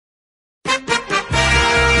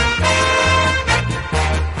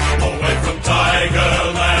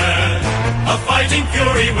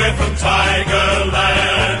we're from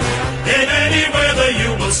Tigerland. In any weather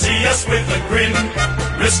you will see us with a grin,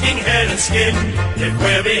 risking head and skin. If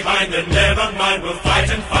we're behind then never mind, we'll fight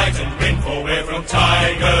and win, for we're from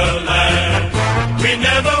Tigerland. We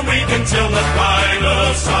never weaken till the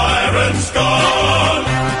final siren's gone.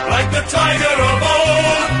 Like the tiger of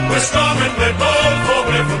old, we're strong and we're bold, for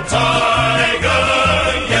we're from Tiger,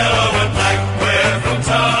 yellow and black, we're from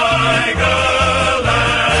Tigerland.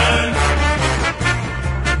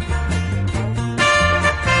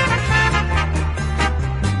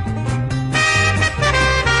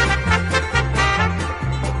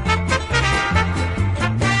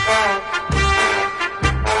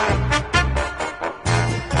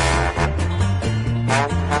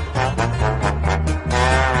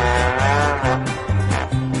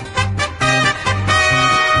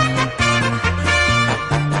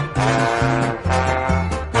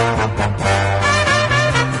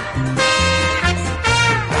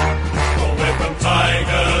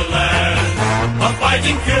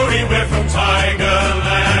 Fury, we're from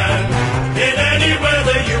Tigerland. In any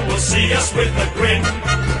weather you will see us with a grin,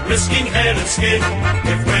 risking head and skin.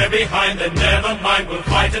 If we're behind then never mind, we'll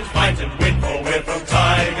fight and win, for we're from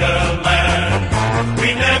Tigerland.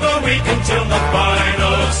 We never weaken till the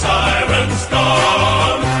final siren's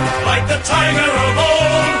gone. Like the tiger of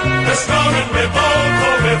old, we're strong and we're bold,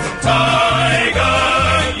 for we're from Tiger,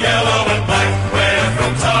 yellow and black, we're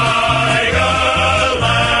from Tigerland.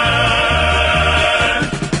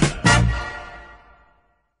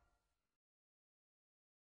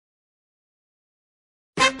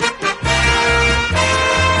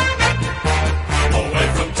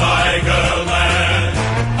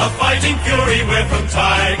 Fury, we're from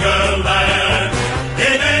Tigerland.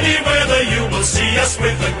 In any weather you will see us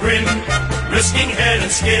with a grin, risking head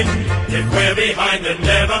and skin. If we're behind then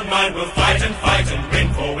never mind, we'll fight and win,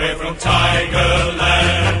 for we're from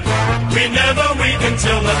Tigerland. We never weaken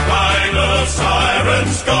till the final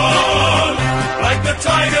siren's gone. Like the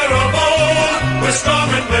tiger of old, we're strong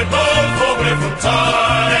and we're bold, for we're from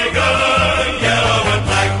Tiger, yellow and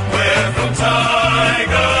black, we're from Tigerland.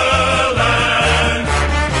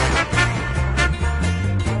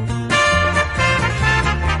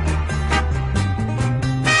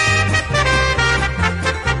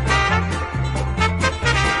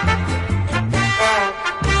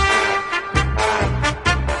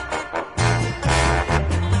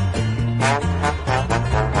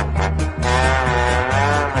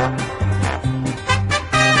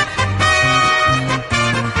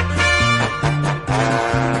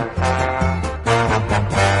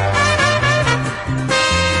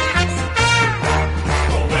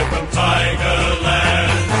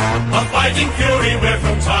 Fury, we're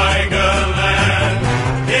from Tigerland.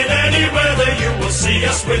 In any weather you will see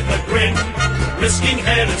us with a grin, risking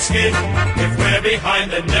head and skin. If we're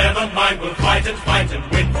behind then never mind, we'll fight and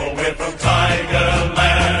win, for we're from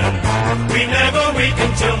Tigerland. We never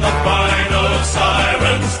weaken till the final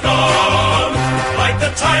siren's gone. Like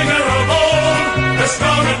the tiger of old, we're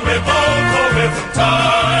strong and we're bold, for we're from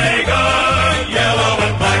Tiger, yellow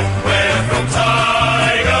and black, we're from Tigerland.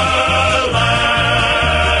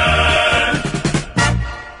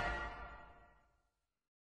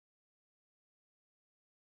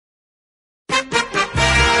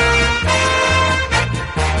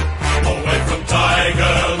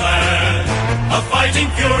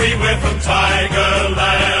 Fury, we're from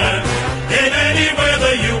Tigerland. In any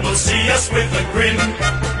weather you will see us with a grin,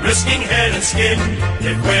 risking head and skin.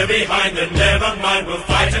 If we're behind then never mind, we'll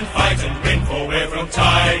fight and win, for we're from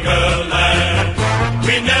Tigerland.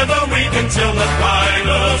 We never weaken till the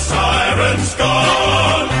final siren's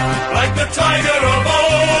gone. Like the tiger of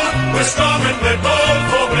old, we're strong and we're bold,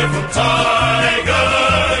 for we're from Tiger,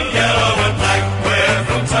 yellow and black, we're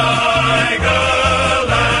from Tigerland.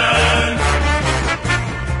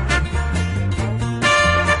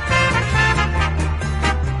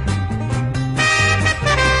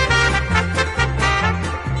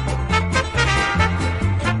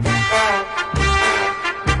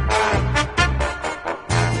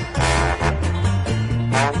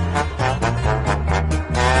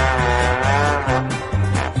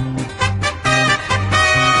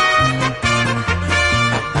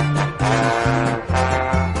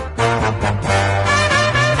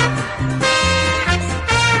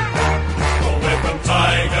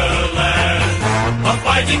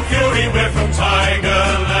 Fury, we're from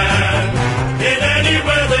Tigerland. In any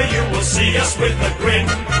weather you will see us with a grin,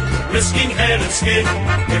 risking head and skin.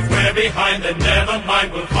 If we're behind then never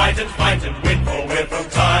mind, we'll fight and win, for we're from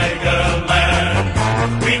Tigerland.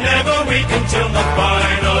 We never weaken till the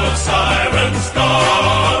final siren's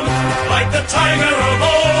gone. Like the tiger of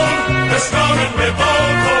old, we're strong and we're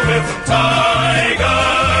bold, for Tiger,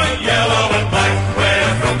 yellow and black,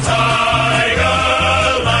 we're from Tigerland.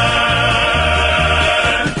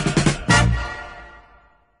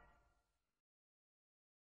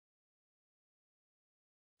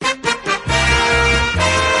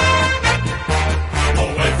 Oh,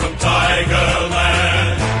 we're from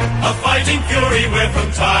Tigerland, a fighting fury, we're from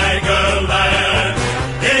Tigerland.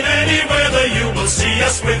 In any weather you will see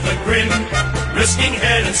us with a grin, risking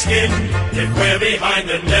head and skin. If we're behind,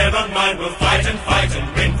 then never mind, we'll fight and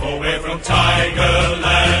win, for we're from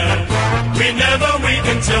Tigerland. We never weep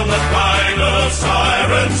until the final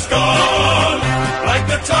siren's gone. Like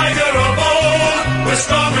the tiger of old, we're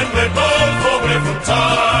strong and we're bold, for we're from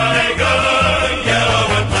Tiger, yellow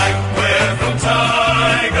and black, we're from Tigerland.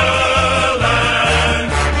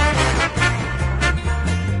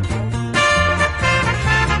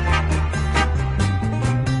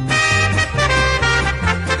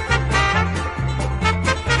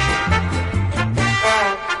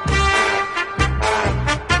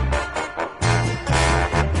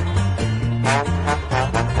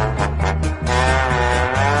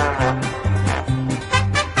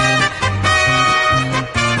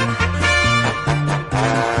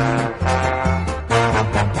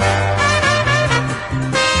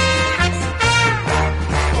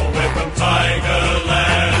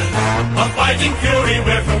 Fighting fury,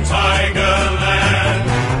 we're from Tigerland.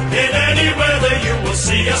 In any weather you will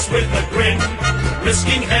see us with a grin,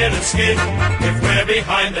 risking head and skin. If we're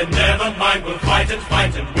behind, then never mind, we'll fight and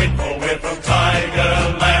win, for we're from Tigerland.